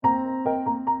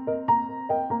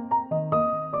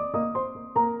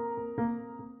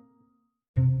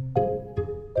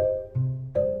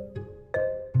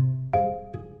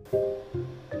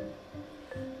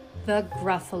The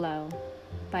Gruffalo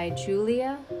by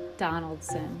Julia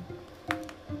Donaldson.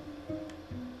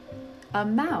 A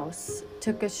mouse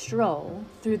took a stroll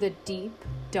through the deep,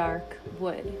 dark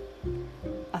wood.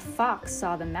 A fox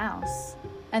saw the mouse,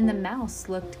 and the mouse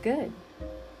looked good.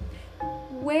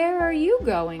 "Where are you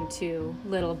going to,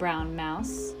 little brown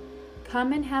mouse?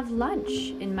 Come and have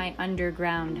lunch in my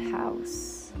underground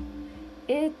house."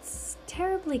 "It's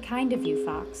terribly kind of you,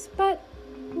 fox, but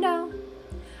no.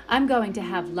 I'm going to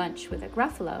have lunch with a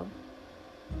Gruffalo."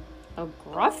 "A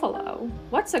Gruffalo?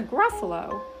 What's a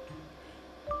Gruffalo?"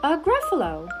 "A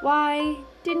Gruffalo? Why,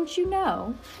 didn't you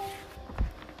know?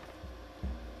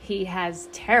 He has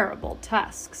terrible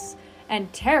tusks,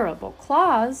 and terrible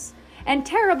claws, and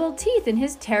terrible teeth in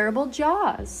his terrible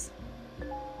jaws."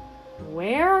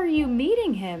 "Where are you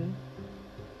meeting him?"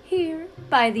 "Here,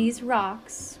 by these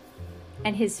rocks.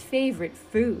 And his favorite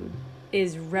food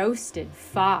is roasted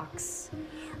fox."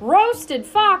 "Roasted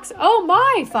fox? Oh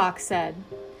my!" Fox said.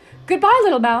 "Goodbye,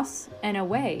 little mouse," and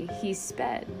away he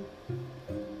sped.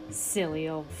 Silly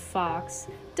old fox,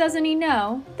 doesn't he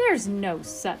know there's no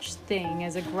such thing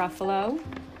as a Gruffalo?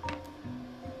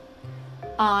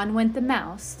 On went the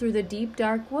mouse through the deep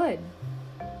dark wood.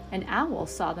 An owl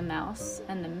saw the mouse,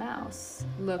 and the mouse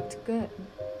looked good.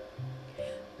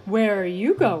 "Where are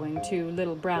you going to,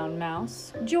 little brown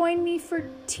mouse? Join me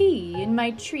for tea in my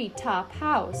tree-top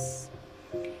house."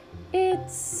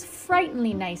 "It's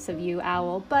frighteningly nice of you,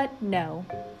 owl, but no.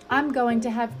 I'm going to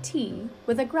have tea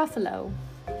with a Gruffalo."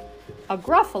 "A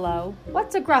Gruffalo?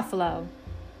 What's a Gruffalo?"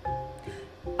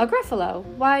 "A Gruffalo?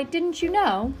 Why, didn't you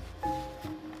know?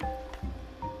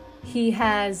 He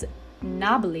has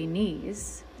knobbly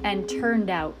knees and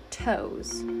turned-out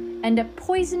toes, and a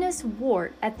poisonous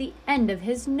wart at the end of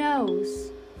his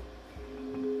nose."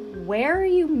 "Where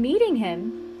are you meeting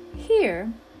him?"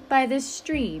 "Here, by this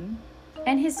stream,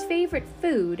 and his favorite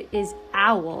food is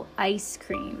owl ice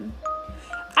cream."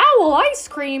 "Owl ice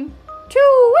cream?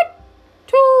 Too-wit,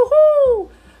 too-hoo!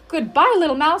 Goodbye,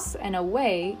 little mouse," and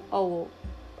away old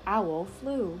owl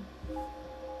flew.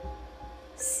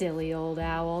 Silly old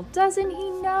owl, doesn't he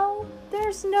know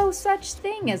there's no such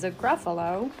thing as a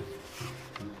Gruffalo?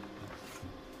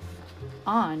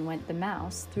 On went the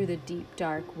mouse through the deep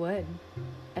dark wood.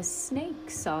 A snake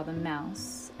saw the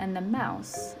mouse, and the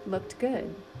mouse looked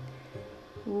good.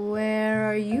 "Where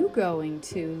are you going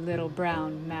to, little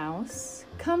brown mouse?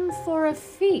 Come for a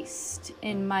feast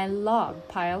in my log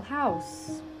pile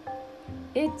house."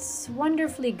 "It's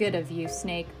wonderfully good of you,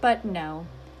 snake, but no.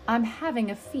 I'm having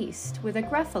a feast with a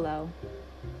Gruffalo."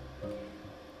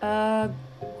 "A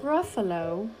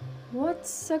Gruffalo?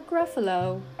 What's a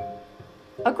Gruffalo?"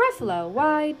 "A Gruffalo?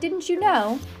 Why, didn't you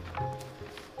know?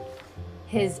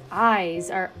 His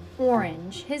eyes are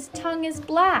orange, his tongue is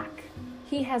black.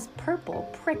 He has purple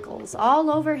prickles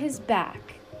all over his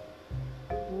back."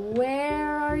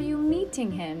 "Where are you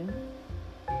meeting him?"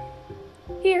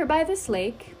 "Here by this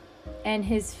lake, and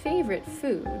his favorite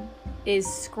food is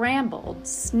scrambled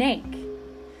snake."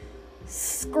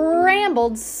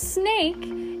 "Scrambled snake?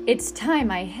 It's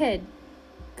time I hid.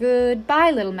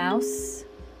 Goodbye, little mouse,"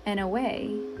 and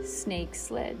away snake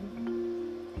slid.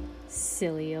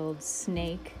 Silly old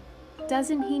snake,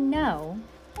 doesn't he know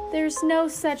there's no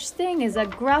such thing as a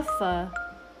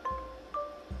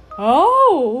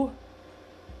 "Oh!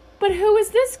 But who is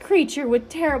this creature with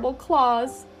terrible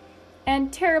claws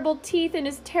and terrible teeth in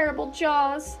his terrible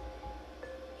jaws?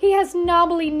 He has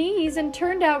knobbly knees and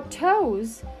turned-out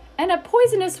toes, and a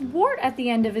poisonous wart at the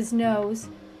end of his nose.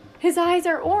 His eyes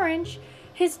are orange,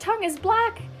 his tongue is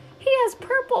black. He has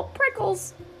purple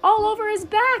prickles all over his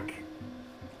back.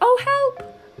 Oh,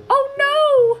 help! Oh,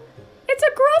 no! It's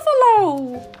a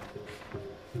Gruffalo!"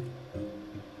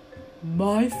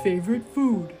 "My favorite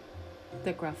food,"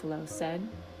 the Gruffalo said.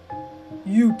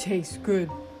 "You taste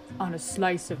good on a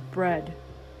slice of bread."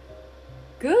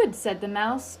 "Good," said the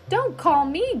mouse. "Don't call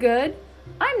me good.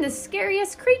 I'm the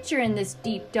scariest creature in this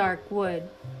deep, dark wood.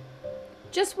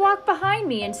 Just walk behind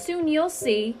me and soon you'll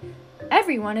see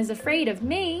everyone is afraid of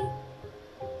me."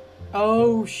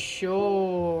 "Oh,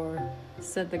 sure,"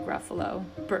 said the Gruffalo,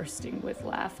 bursting with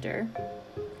laughter.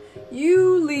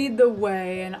 "You lead the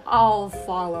way and I'll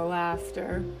follow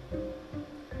after."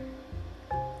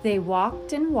 They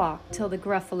walked and walked till the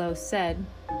Gruffalo said,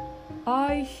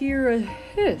 "I hear a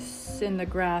hiss in the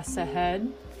grass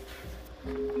ahead."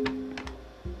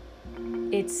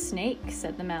 "It's Snake,"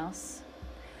 said the mouse.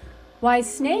 "Why,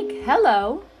 Snake,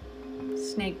 hello!"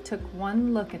 Snake took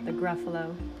one look at the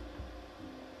Gruffalo.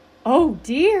 "Oh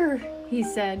dear," he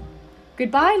said.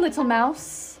 "Goodbye, little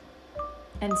mouse,"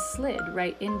 and slid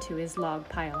right into his log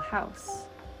pile house.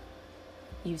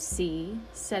 You see,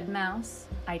 said Mouse,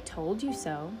 I told you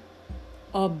so.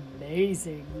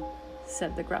 Amazing,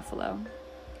 said the Gruffalo.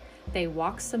 They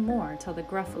walked some more till the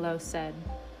Gruffalo said,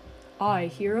 I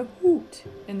hear a hoot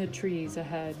in the trees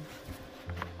ahead.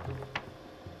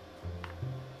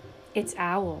 It's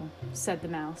Owl, said the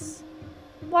Mouse.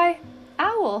 Why,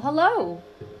 Owl, hello.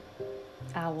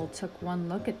 Owl took one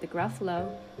look at the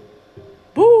Gruffalo.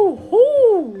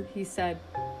 Boo-hoo, he said.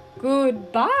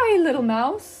 Goodbye, little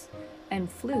mouse,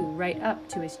 and flew right up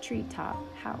to his treetop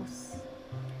house.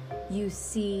 You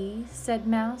see, said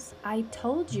Mouse, I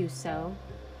told you so.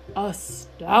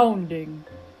 Astounding,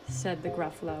 said the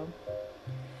Gruffalo.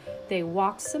 They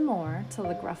walked some more till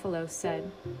the Gruffalo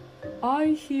said, I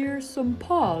hear some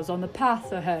paws on the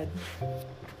path ahead.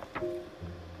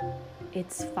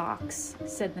 It's Fox,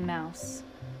 said the Mouse.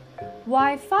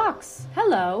 Why, Fox,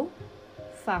 hello.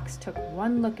 Fox took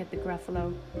one look at the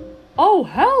Gruffalo. Oh,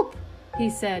 help, he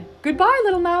said. Goodbye,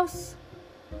 little mouse,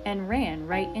 and ran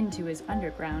right into his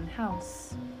underground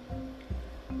house.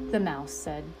 The Mouse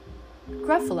said,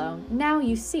 Gruffalo, now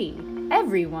you see,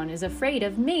 everyone is afraid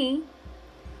of me.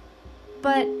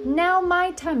 But now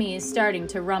my tummy is starting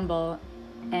to rumble,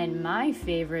 and my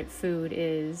favorite food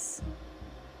is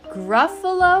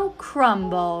Gruffalo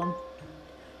Crumble.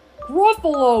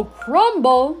 Gruffalo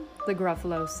Crumble, the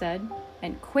Gruffalo said,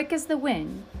 and quick as the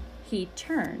wind, he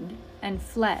turned and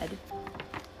fled.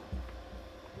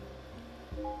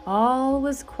 All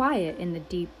was quiet in the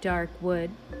deep, dark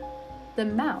wood. The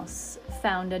Mouse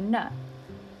found a nut,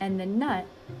 and the nut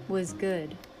was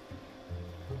good.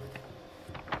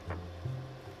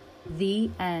 The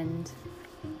end.